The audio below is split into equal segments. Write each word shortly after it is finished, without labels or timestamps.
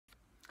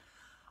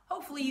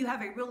hopefully you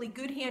have a really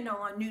good handle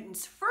on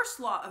Newton's first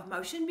law of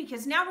motion,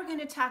 because now we're going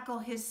to tackle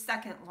his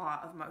second law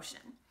of motion.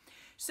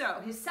 So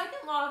his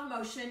second law of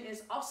motion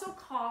is also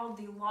called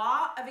the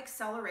law of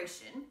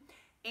acceleration,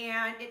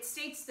 and it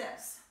states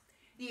this: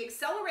 the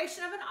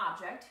acceleration of an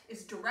object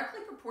is directly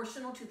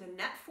proportional to the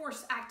net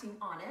force acting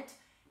on it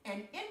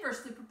and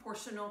inversely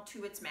proportional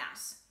to its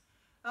mass.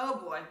 Oh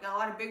boy, got a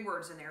lot of big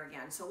words in there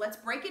again. So let's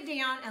break it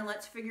down and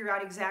let's figure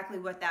out exactly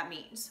what that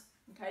means.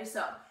 Okay,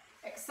 so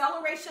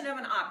acceleration of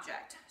an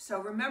object.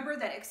 So remember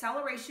that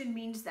acceleration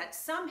means that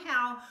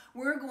somehow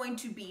we're going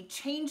to be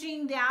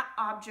changing that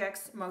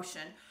object's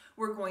motion.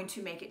 We're going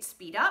to make it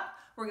speed up,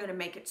 we're going to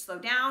make it slow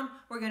down,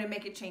 we're going to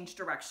make it change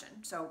direction.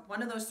 So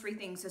one of those three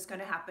things is going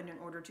to happen in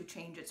order to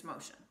change its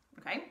motion.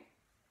 Okay?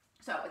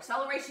 So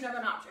acceleration of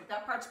an object,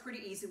 that part's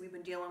pretty easy. We've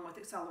been dealing with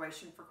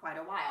acceleration for quite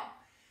a while.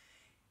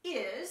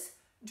 Is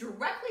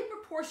directly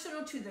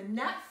proportional to the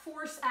net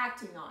force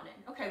acting on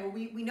it. Okay, well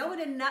we know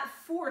what a net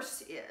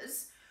force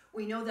is.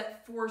 We know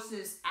that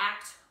forces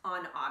act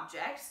on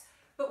objects,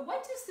 but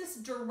what does this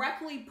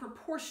directly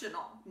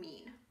proportional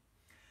mean?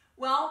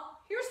 Well,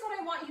 here's what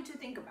I want you to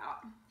think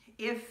about.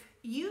 If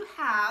you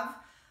have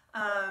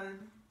a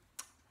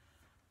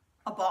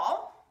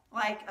ball,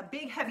 like a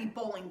big heavy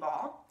bowling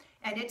ball,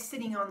 and it's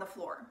sitting on the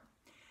floor,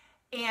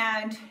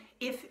 and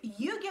if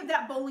you give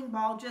that bowling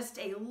ball just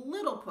a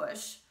little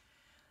push,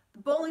 the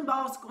bowling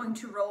ball is going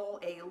to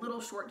roll a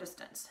little short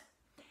distance.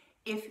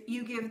 If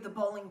you give the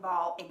bowling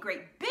ball a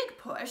great big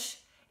push,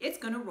 it's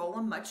going to roll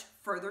a much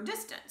further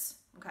distance,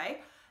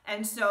 okay?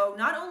 And so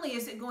not only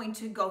is it going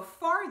to go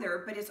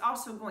farther, but it's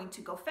also going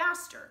to go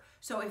faster.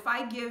 So if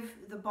I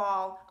give the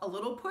ball a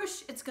little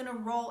push, it's going to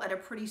roll at a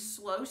pretty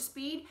slow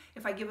speed.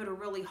 If I give it a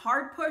really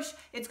hard push,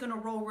 it's going to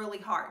roll really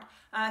hard.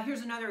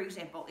 Here's another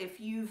example. If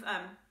you've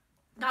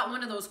got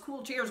one of those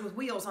cool chairs with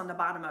wheels on the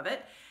bottom of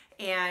it,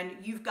 and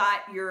you've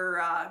got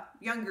your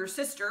younger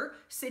sister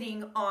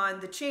sitting on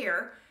the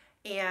chair,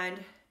 and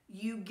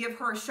you give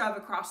her a shove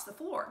across the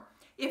floor.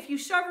 If you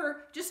shove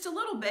her just a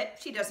little bit,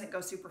 she doesn't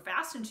go super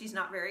fast and she's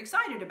not very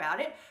excited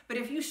about it. But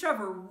if you shove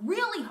her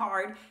really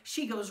hard,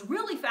 she goes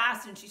really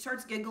fast and she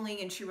starts giggling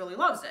and she really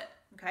loves it.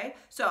 Okay,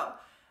 so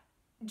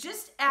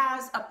just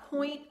as a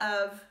point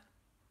of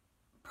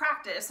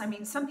practice, I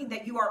mean something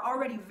that you are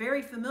already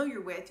very familiar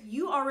with,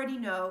 you already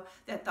know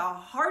that the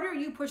harder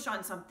you push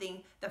on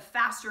something, the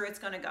faster it's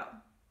going to go,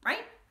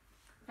 right?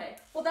 Okay,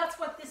 well that's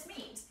what this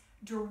means.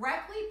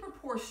 Directly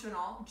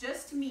proportional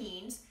just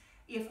means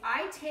if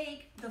I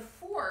take the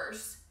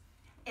force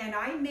and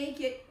I make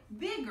it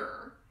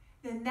bigger,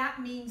 then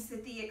that means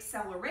that the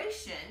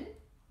acceleration,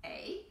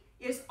 A,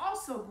 is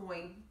also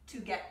going to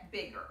get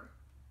bigger.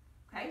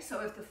 Okay,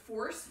 so if the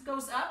force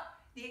goes up,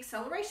 the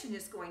acceleration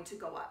is going to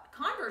go up.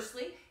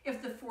 Conversely,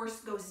 if the force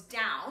goes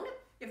down,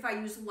 if I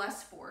use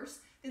less force,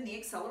 then the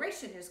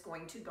acceleration is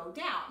going to go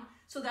down.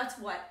 So that's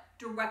what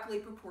directly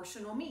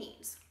proportional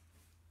means.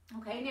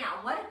 Okay, now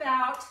what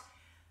about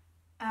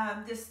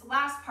this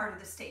last part of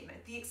the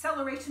statement? The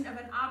acceleration of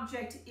an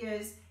object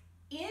is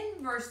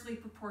inversely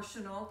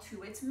proportional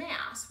to its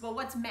mass. Well,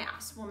 what's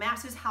mass? Well,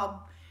 mass is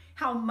how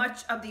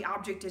much of the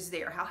object is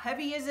there. How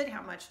heavy is it?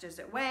 How much does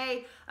it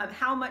weigh?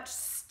 How much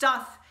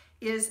stuff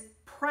is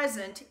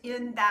present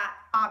in that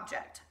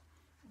object.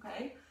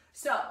 Okay,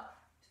 so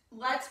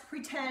let's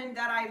pretend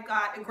that I've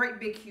got a great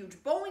big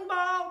huge bowling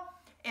ball,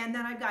 and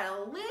then I've got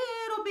a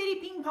little bitty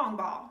ping pong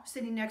ball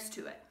sitting next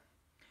to it.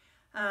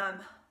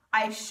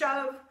 I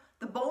shove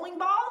the bowling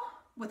ball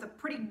with a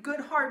pretty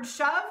good hard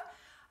shove.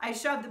 I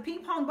shove the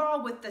ping pong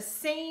ball with the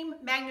same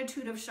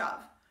magnitude of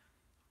shove.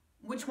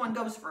 Which one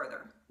goes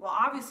further? Well,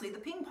 obviously the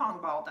ping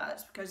pong ball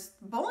does, because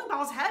the bowling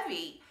ball's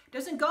heavy. It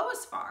doesn't go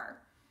as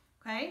far.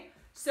 Okay,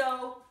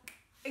 so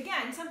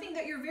again, something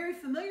that you're very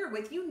familiar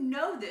with, you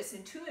know this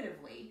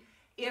intuitively.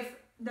 If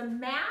the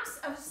mass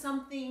of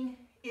something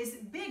is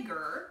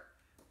bigger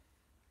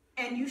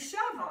and you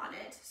shove on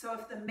it, so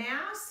if the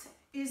mass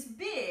is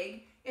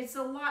big, it's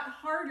a lot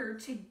harder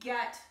to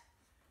get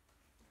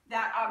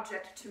that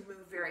object to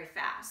move very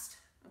fast,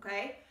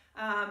 okay?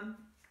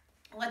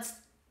 Let's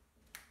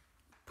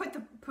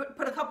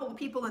put a couple of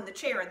people in the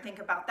chair and think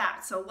about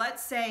that. So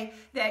let's say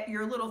that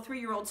your little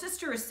 3-year-old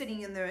sister is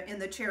sitting in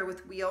the chair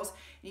with wheels,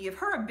 and you give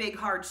her a big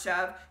hard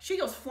shove, she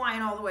goes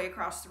flying all the way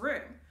across the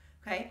room,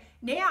 okay?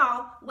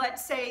 Now,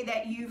 let's say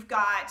that you've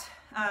got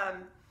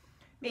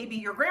maybe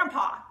your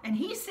grandpa, and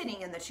he's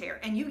sitting in the chair,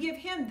 and you give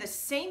him the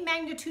same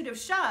magnitude of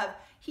shove,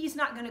 he's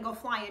not going to go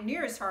flying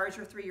near as far as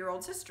your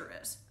 3-year-old sister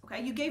is,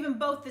 okay? You gave him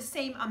both the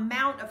same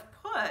amount of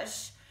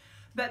push,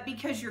 but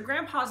because your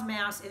grandpa's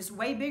mass is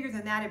way bigger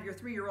than that of your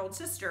 3-year-old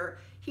sister,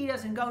 he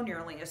doesn't go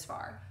nearly as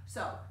far.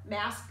 So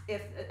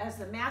as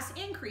the mass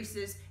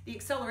increases, the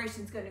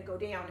acceleration is going to go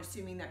down,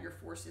 assuming that your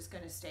force is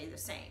going to stay the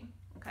same,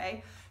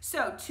 okay?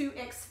 So to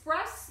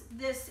express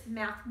this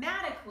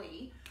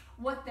mathematically,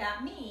 what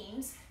that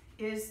means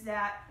is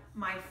that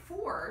my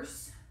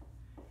force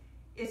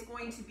is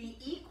going to be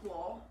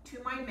equal to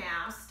my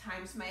mass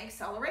times my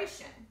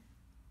acceleration.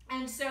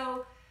 And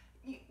so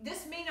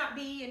this may not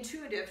be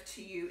intuitive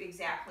to you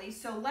exactly.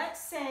 So let's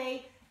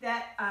say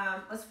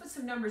that, let's put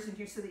some numbers in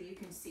here so that you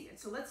can see it.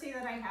 So let's say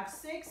that I have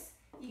 6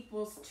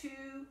 equals 2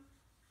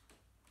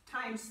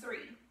 times 3,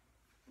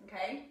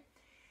 okay?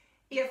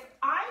 If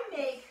I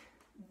make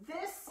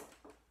this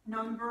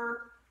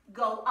number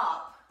go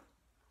up,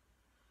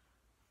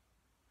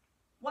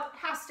 what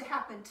has to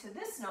happen to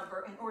this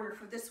number in order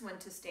for this one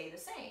to stay the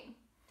same?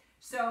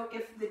 So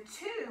if the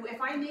 2, if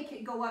I make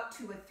it go up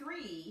to a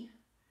 3,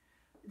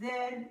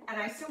 then,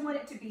 and I still want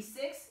it to be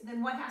 6,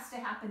 then what has to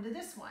happen to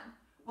this one?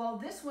 Well,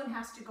 this one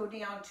has to go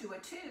down to a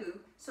 2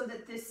 so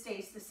that this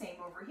stays the same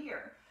over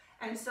here.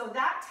 And so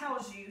that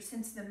tells you,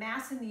 since the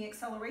mass and the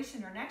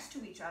acceleration are next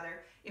to each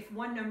other, if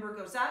one number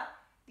goes up,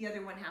 the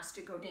other one has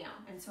to go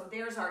down. And so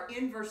there's our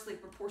inversely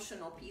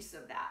proportional piece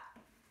of that,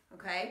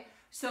 okay?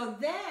 So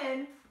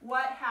then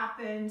what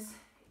happens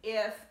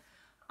if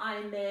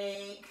I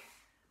make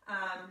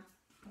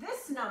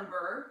this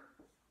number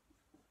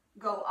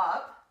go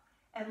up,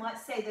 and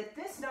let's say that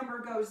this number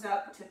goes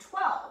up to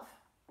 12.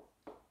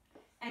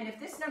 And if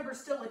this number is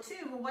still a 2,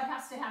 well, what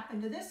has to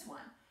happen to this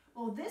one?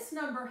 Well, this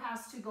number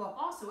has to go up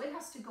also. It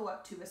has to go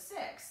up to a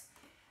 6.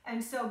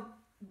 And so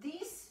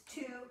these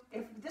two,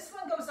 if this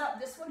one goes up,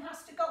 this one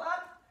has to go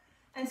up.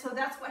 And so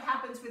that's what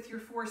happens with your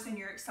force and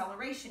your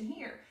acceleration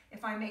here.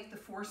 If I make the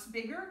force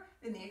bigger,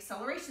 then the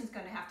acceleration is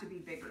going to have to be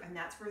bigger. And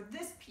that's where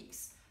this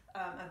piece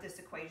of this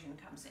equation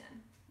comes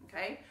in,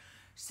 okay?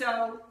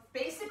 So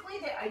basically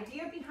the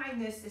idea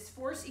behind this is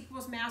force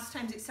equals mass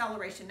times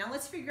acceleration. Now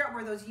let's figure out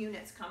where those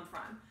units come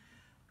from.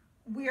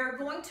 We are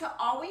going to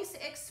always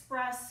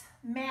express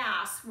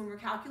mass when we're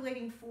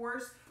calculating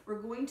force.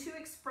 We're going to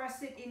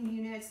express it in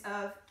units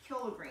of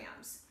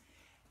kilograms.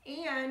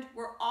 And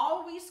we're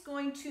always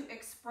going to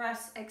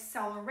express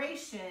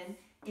acceleration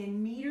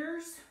in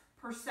meters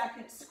per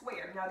second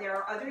squared. Now there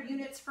are other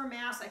units for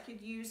mass. I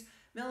could use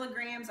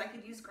milligrams, I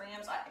could use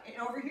grams, and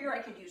over here I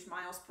could use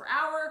miles per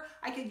hour.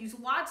 I could use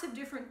lots of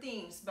different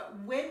things, but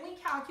when we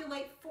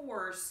calculate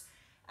force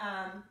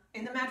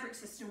in the metric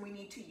system, we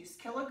need to use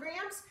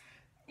kilograms,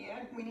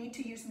 and we need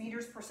to use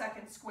meters per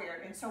second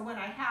squared. And so when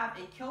I have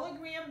a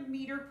kilogram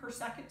meter per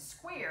second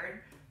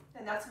squared,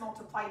 and that's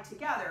multiplied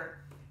together,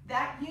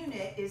 that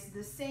unit is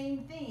the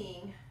same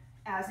thing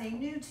as a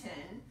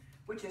Newton,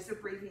 which is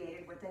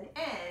abbreviated with an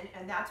N,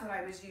 and that's what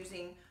I was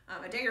using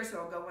a day or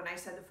so ago when I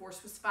said the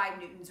force was 5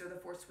 newtons or the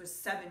force was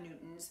 7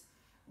 newtons,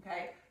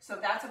 okay? So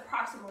that's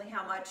approximately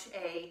how much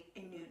a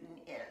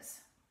Newton is,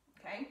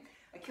 okay?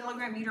 A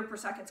kilogram meter per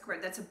second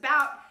squared. That's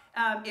about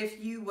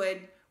if you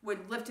would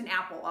lift an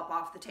apple up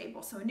off the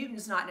table. So a Newton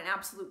is not an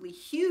absolutely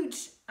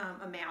huge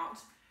amount,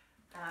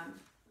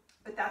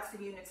 but that's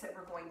the units that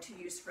we're going to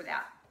use for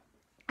that.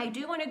 I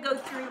do want to go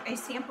through a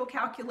sample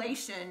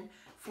calculation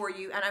for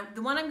you, and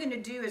the one I'm going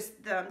to do is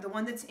the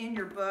one that's in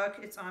your book.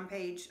 It's on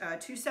page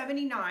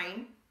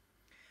 279.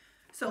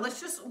 So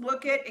let's just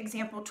look at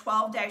example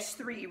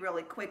 12-3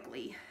 really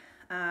quickly.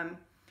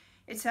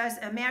 It says,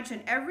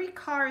 imagine every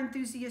car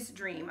enthusiast's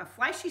dream, a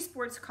flashy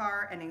sports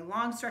car and a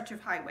long stretch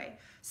of highway.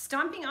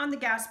 Stomping on the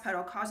gas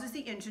pedal causes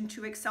the engine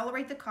to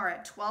accelerate the car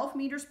at 12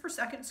 meters per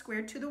second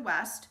squared to the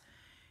west.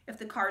 If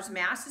the car's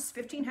mass is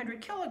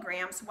 1,500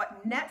 kilograms,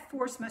 what net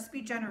force must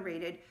be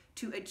generated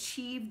to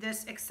achieve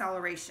this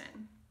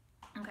acceleration?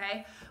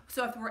 Okay,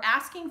 so if we're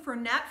asking for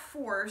net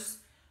force,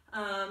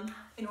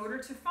 in order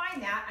to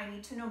find that, I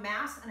need to know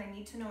mass and I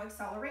need to know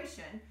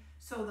acceleration.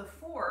 So the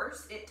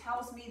force, it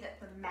tells me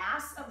that the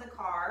mass of the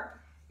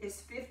car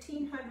is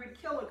 1,500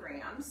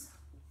 kilograms.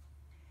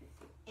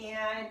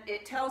 And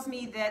it tells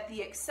me that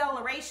the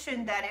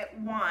acceleration that it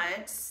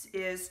wants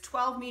is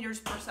 12 meters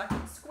per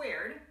second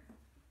squared.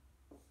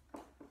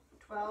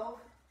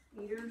 12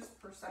 meters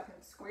per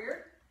second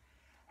squared.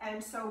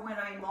 And so when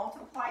I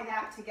multiply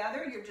that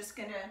together, you're just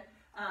going to,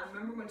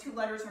 remember when two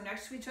letters are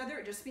next to each other,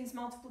 it just means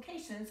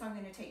multiplication. So I'm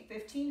going to take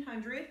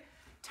 1,500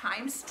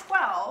 times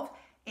 12.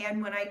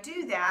 And when I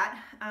do that,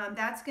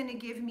 that's going to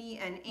give me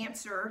an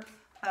answer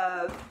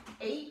of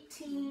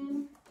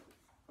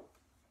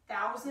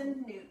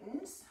 18,000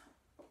 newtons.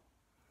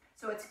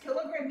 So it's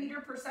kilogram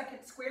meter per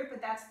second squared, but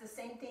that's the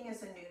same thing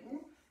as a Newton.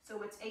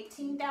 So it's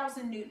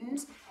 18,000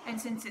 newtons. And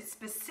since it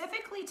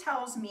specifically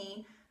tells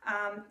me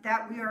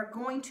that we are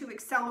going to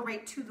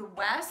accelerate to the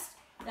west,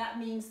 that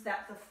means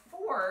that the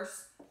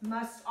force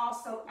must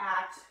also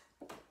act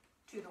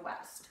to the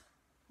west.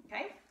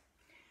 Okay?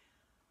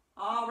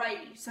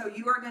 Alrighty, so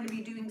you are going to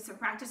be doing some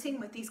practicing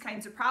with these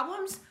kinds of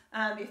problems.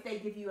 If they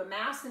give you a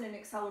mass and an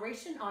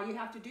acceleration, all you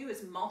have to do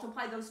is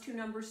multiply those two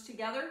numbers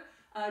together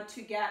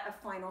to get a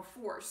final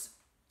force.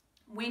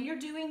 When you're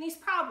doing these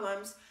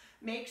problems,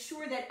 make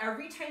sure that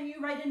every time you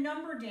write a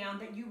number down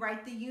that you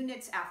write the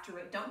units after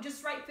it. Don't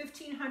just write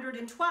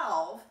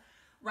 1,512,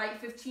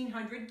 write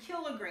 1,500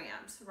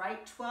 kilograms,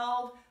 write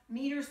 12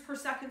 meters per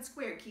second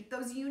squared. Keep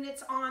those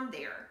units on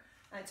there.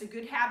 It's a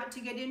good habit to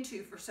get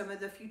into for some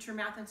of the future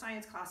math and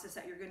science classes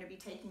that you're going to be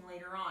taking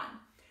later on.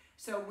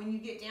 So when you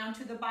get down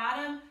to the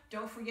bottom,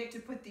 don't forget to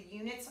put the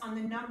units on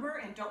the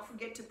number and don't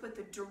forget to put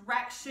the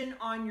direction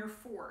on your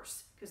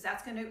force, because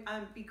that's going to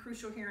be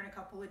crucial here in a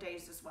couple of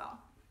days as well.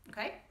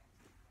 Okay?